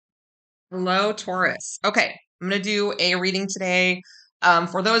Hello, Taurus. Okay, I'm going to do a reading today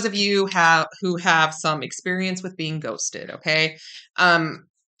for those of you who have some experience with being ghosted, okay?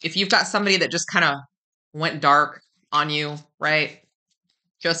 If you've got somebody that just kind of went dark on you, right?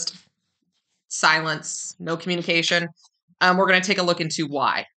 Just silence, no communication. We're going to take a look into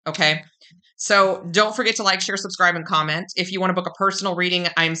why, okay? So don't forget to like, share, subscribe, and comment. If you want to book a personal reading,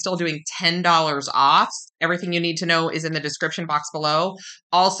 I'm still doing $10 off. Everything you need to know is in the description box below.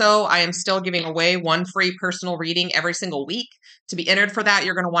 Also, I am still giving away one free personal reading every single week. To be entered for that,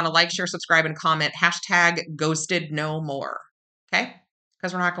 you're going to want to like, share, subscribe, and comment. Hashtag ghosted no more. Okay?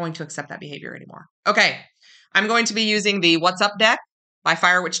 Because we're not going to accept that behavior anymore. Okay. I'm going to be using the What's Up deck by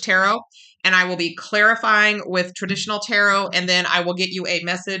Fire Witch Tarot, and I will be clarifying with traditional tarot, and then I will get you a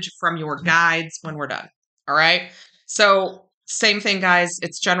message from your guides when we're done. All right? So same thing, guys.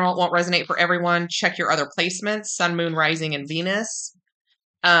 It's general. It won't resonate for everyone. Check your other placements, Sun, Moon, Rising, and Venus.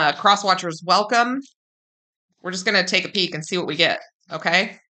 Cross watchers, welcome. We're just going to take a peek and see what we get,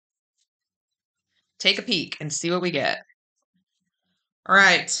 okay? Take a peek and see what we get. All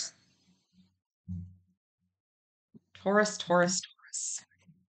right. Taurus, Taurus, Taurus.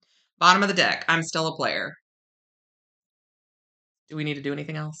 Bottom of the deck. I'm still a player. Do we need to do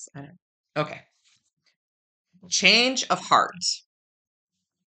anything else? I don't. Okay. Change of heart.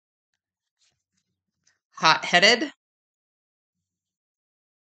 Hot-headed.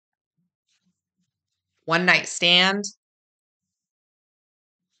 One night stand.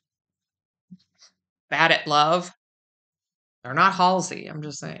 Bad at love. They're not Halsey, I'm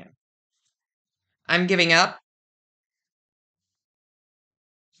just saying. I'm giving up.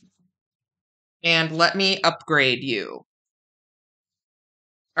 And let me upgrade you.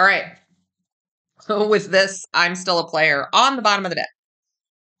 All right. So with this, I'm still a player on the bottom of the deck.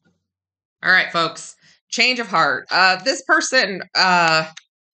 All right, folks. Change of heart. This person, I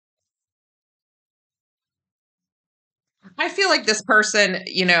feel like this person,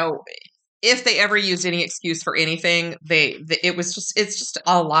 you know, if they ever used any excuse for anything, it's just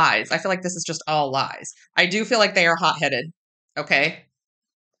all lies. I feel like this is just all lies. I do feel like they are hot-headed. Okay.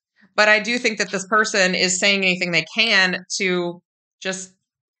 But I do think that this person is saying anything they can to just,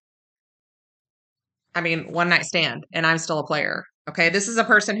 one night stand, and I'm still a player. Okay. This is a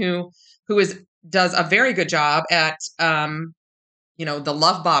person who does a very good job at, the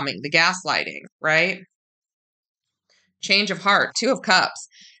love bombing, the gaslighting, right? Change of heart, 2 of cups.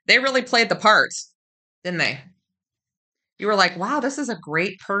 They really played the part, didn't they? You were like, wow, this is a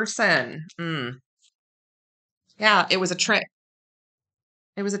great person. Yeah, it was a trick.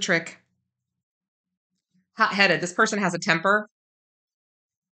 It was a trick. Hot-headed. This person has a temper.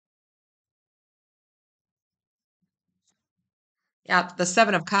 Yeah, the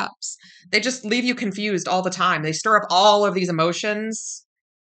 7 of cups. They just leave you confused all the time. They stir up all of these emotions.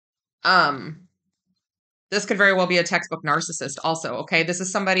 This could very well be a textbook narcissist also, okay? This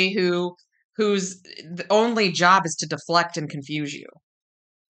is somebody whose the only job is to deflect and confuse you.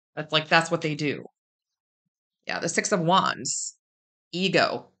 That's what they do. Yeah, the 6 of wands.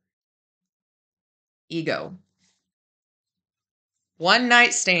 Ego. Ego. One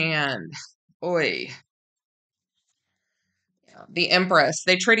night stand. Oy. Yeah, the Empress.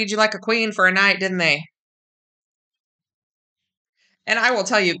 They treated you like a queen for a night, didn't they? And I will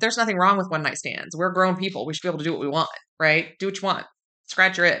tell you, there's nothing wrong with one night stands. We're grown people. We should be able to do what we want, right? Do what you want.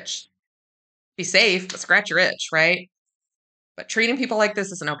 Scratch your itch. Be safe, but scratch your itch, right? But treating people like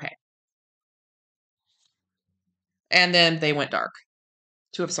this isn't okay. And then they went dark.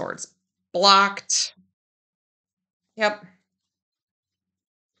 2 of swords. Blocked. Yep.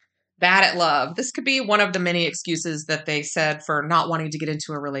 Bad at love. This could be one of the many excuses that they said for not wanting to get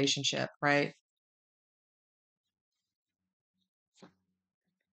into a relationship, right?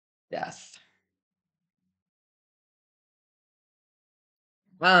 Death.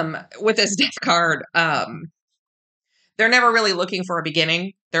 With this death card, they're never really looking for a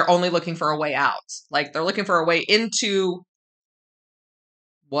beginning. They're only looking for a way out. Like, they're looking for a way into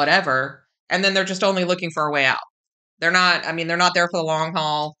whatever, and then they're just only looking for a way out. They're not there for the long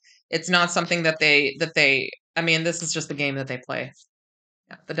haul. It's not something that this is just the game that they play.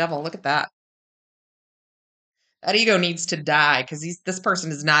 Yeah, the devil, look at that. That ego needs to die because this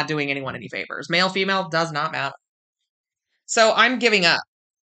person is not doing anyone any favors. Male, female, does not matter. So I'm giving up.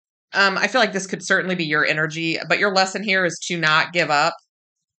 I feel like this could certainly be your energy, but your lesson here is to not give up.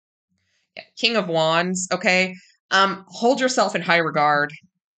 Yeah, King of Wands, okay? Hold yourself in high regard.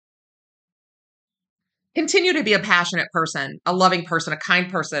 Continue to be a passionate person, a loving person, a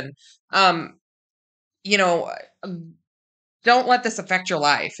kind person. You know, don't let this affect your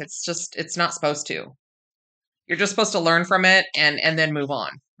life. It's not supposed to. You're just supposed to learn from it and then move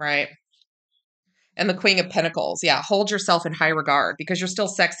on, right? And the Queen of Pentacles. Yeah, hold yourself in high regard because you're still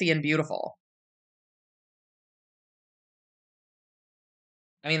sexy and beautiful.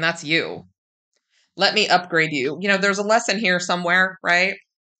 I mean, that's you. Let me upgrade you. You know, there's a lesson here somewhere, right?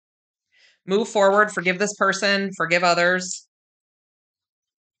 Move forward, forgive this person, forgive others,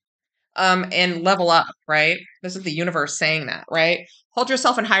 and level up, right? This is the universe saying that, right? Hold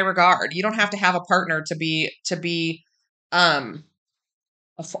yourself in high regard. You don't have to have a partner to be um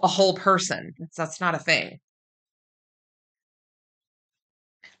a whole person. That's not a thing.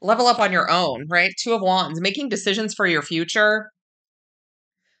 Level up on your own, right? Two of Wands, making decisions for your future,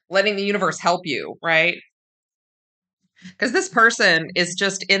 letting the universe help you, right? Because this person is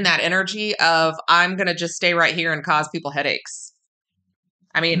just in that energy of, I'm going to just stay right here and cause people headaches.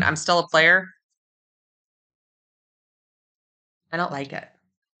 I mean, I'm still a player. I don't like it.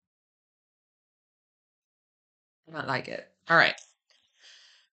 I don't like it. All right.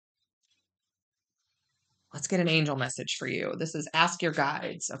 Let's get an angel message for you. This is ask your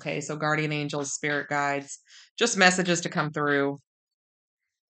guides. Okay. So guardian angels, spirit guides, just messages to come through.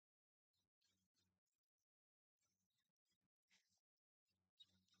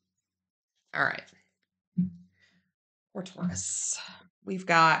 All right. For Taurus, we've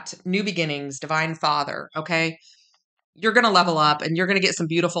got new beginnings, divine father. Okay. You're going to level up and you're going to get some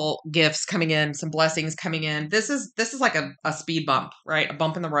beautiful gifts coming in, some blessings coming in. This is like a speed bump, right? A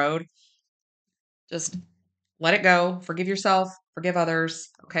bump in the road. Just let it go. Forgive yourself, forgive others.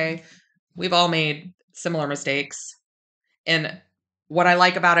 Okay. We've all made similar mistakes. And what I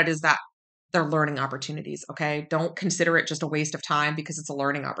like about it is that they're learning opportunities. Okay. Don't consider it just a waste of time because it's a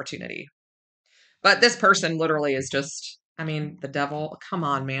learning opportunity. But this person literally is just, I mean, the devil. Come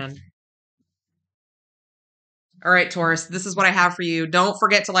on, man. All right, Taurus, this is what I have for you. Don't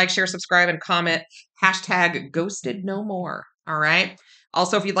forget to like, share, subscribe, and comment. Hashtag ghosted no more. All right.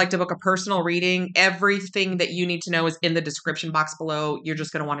 Also, if you'd like to book a personal reading, everything that you need to know is in the description box below. You're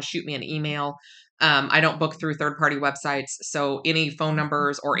just going to want to shoot me an email. I don't book through third-party websites, so any phone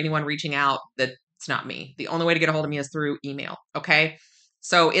numbers or anyone reaching out, that's not me. The only way to get a hold of me is through email, okay?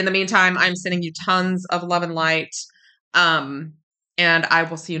 So in the meantime, I'm sending you tons of love and light, and I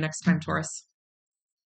will see you next time, Taurus.